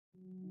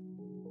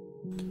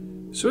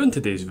So in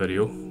today's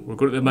video, we're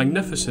going to the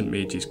magnificent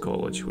Mages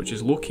College, which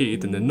is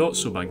located in the not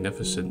so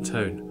magnificent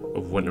town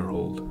of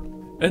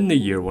Winterhold. In the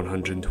year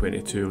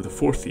 122 of the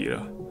 4th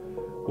era,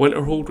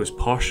 Winterhold was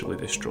partially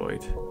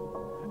destroyed,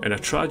 in a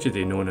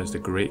tragedy known as the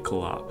Great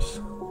Collapse.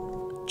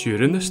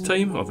 During this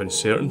time of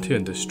uncertainty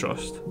and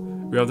distrust,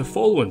 we have the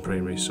following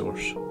primary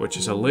source, which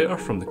is a letter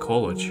from the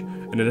college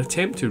in an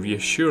attempt to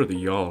reassure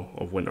the Jarl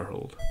of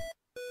Winterhold.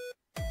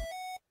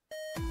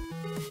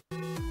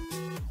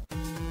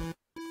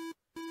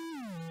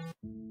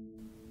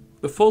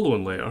 The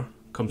following letter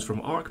comes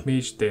from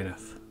Arch-Mage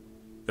Deneth,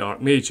 the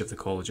Arch-Mage of the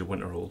College of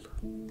Winterhold.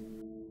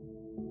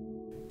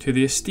 To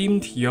the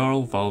esteemed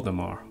Jarl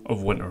Valdimar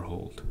of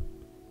Winterhold.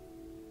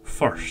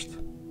 First,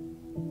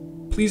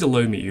 please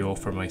allow me to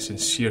offer my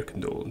sincere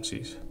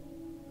condolences.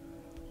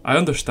 I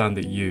understand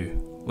that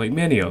you, like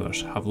many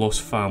others, have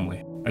lost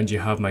family, and you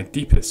have my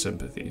deepest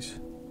sympathies.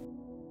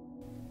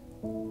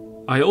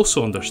 I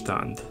also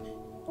understand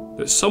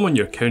that some on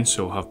your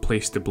council have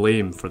placed the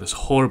blame for this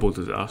horrible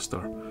disaster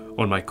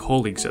on my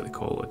colleagues at the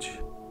college.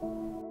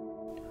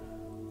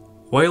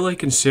 While I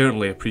can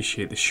certainly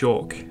appreciate the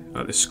shock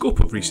at the scope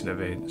of recent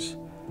events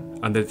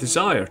and the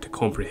desire to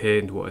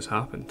comprehend what has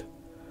happened,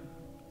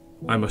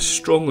 I must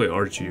strongly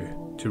urge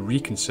you to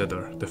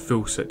reconsider the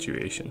full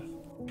situation.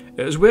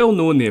 It is well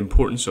known the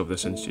importance of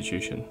this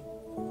institution,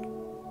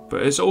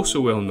 but it is also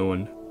well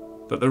known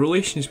that the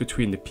relations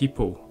between the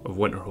people of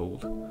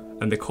Winterhold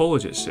and the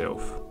college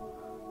itself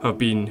have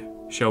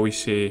been, shall we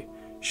say,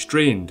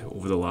 strained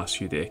over the last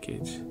few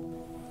decades.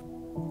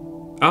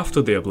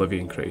 After the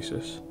Oblivion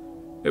Crisis,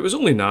 it was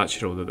only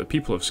natural that the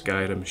people of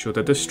Skyrim showed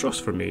a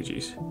distrust for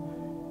mages,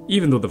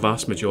 even though the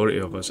vast majority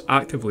of us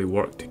actively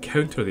worked to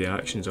counter the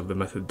actions of the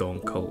Mythic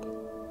Dawn cult.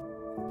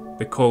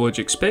 The college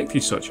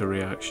expected such a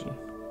reaction,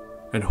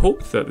 and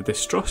hoped that the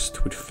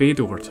distrust would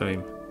fade over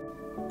time.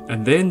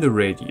 And then the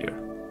Red Year.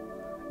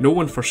 No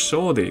one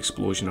foresaw the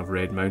explosion of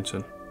Red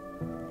Mountain,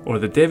 or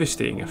the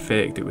devastating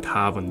effect it would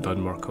have on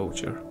Dunmer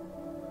culture.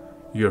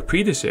 Your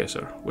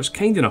predecessor was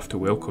kind enough to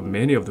welcome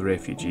many of the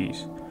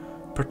refugees,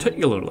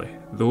 particularly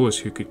those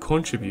who could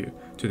contribute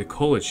to the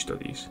college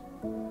studies.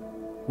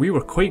 We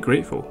were quite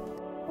grateful.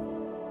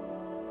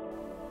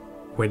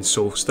 When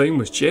Solstheim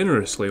was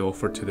generously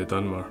offered to the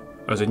Dunmer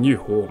as a new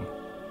home,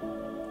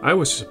 I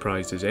was as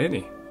surprised as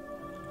any.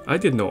 I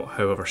did not,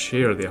 however,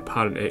 share the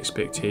apparent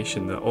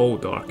expectation that all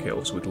Dark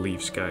Elves would leave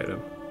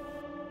Skyrim.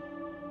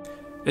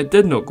 It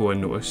did not go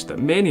unnoticed that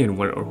many in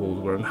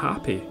Winterhold were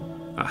unhappy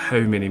at how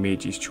many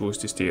mages chose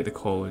to stay at the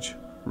college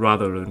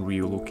rather than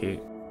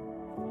relocate.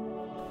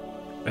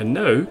 And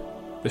now,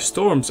 the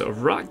storms that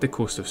have racked the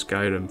coast of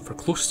Skyrim for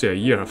close to a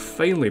year have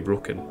finally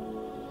broken,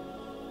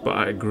 but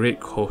at a great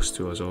cost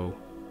to us all.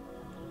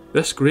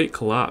 This great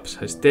collapse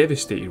has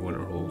devastated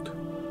Winterhold.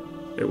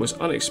 It was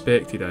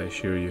unexpected, I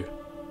assure you.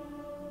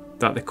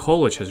 That the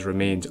college has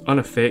remained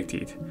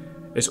unaffected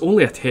is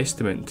only a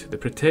testament to the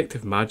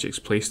protective magics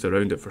placed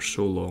around it for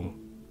so long.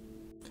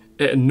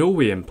 It in no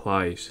way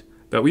implies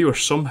that we were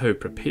somehow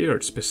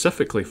prepared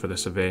specifically for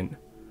this event,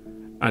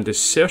 and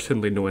is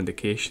certainly no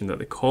indication that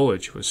the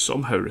college was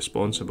somehow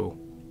responsible.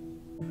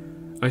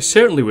 I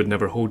certainly would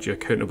never hold you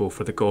accountable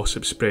for the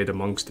gossip spread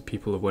amongst the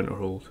people of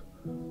Winterhold.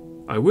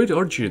 I would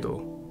urge you,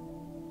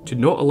 though, to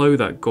not allow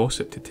that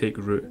gossip to take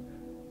root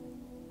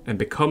and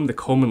become the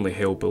commonly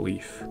held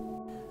belief,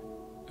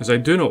 as I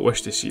do not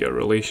wish to see a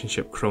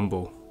relationship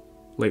crumble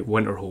like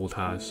Winterhold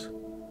has.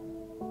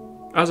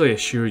 As I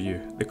assure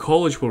you, the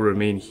college will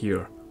remain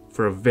here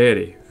for a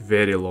very,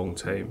 very long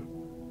time.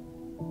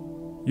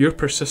 Your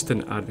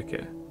persistent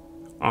advocate,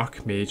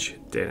 Arch-Mage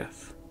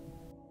Deneth.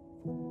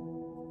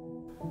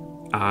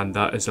 And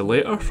that is a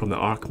letter from the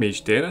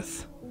Arch-Mage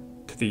Deneth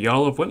to the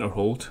Jarl of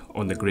Winterhold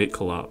on the Great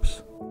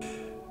Collapse.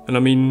 And I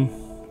mean,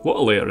 what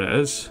a letter it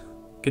is.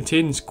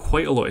 Contains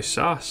quite a lot of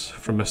sass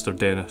from Mr.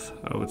 Deneth,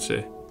 I would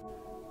say.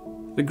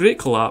 The Great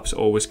Collapse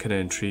always kind of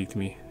intrigued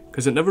me,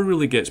 because it never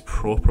really gets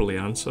properly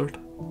answered.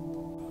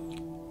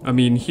 I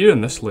mean, here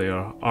in this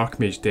layer,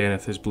 Arch-Mage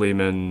Deneth is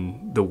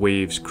blaming the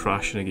waves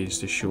crashing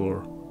against the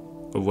shore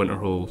of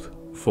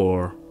Winterhold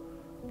for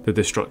the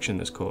destruction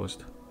that's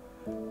caused.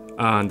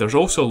 And there's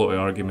also a lot of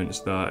arguments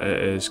that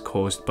it is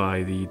caused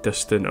by the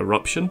distant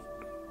eruption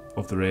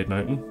of the Red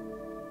Mountain.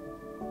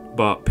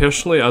 But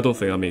personally, I don't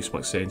think that makes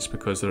much sense,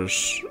 because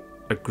there's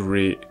a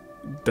great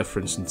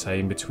difference in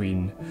time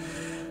between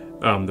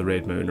the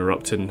Red Mountain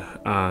erupting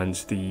and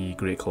the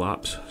Great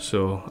Collapse.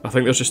 So I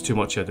think there's just too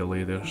much of a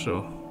delay there,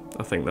 so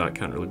I think that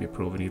can't really be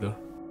proven either.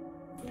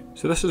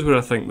 So this is where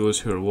I think those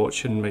who are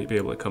watching might be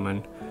able to come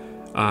in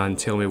and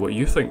tell me what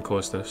you think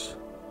caused this.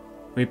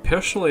 I mean,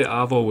 personally,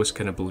 I've always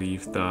kind of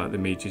believed that the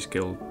Mages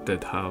Guild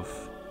did have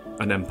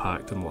an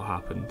impact on what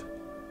happened.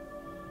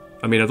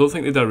 I mean, I don't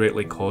think they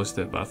directly caused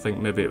it, but I think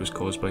maybe it was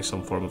caused by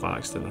some form of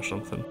accident or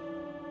something.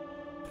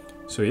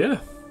 So yeah,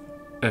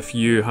 if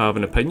you have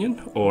an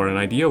opinion or an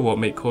idea what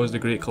might cause the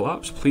Great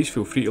Collapse, please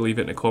feel free to leave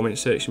it in the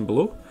comments section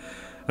below.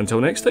 Until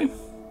next time,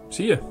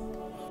 see ya.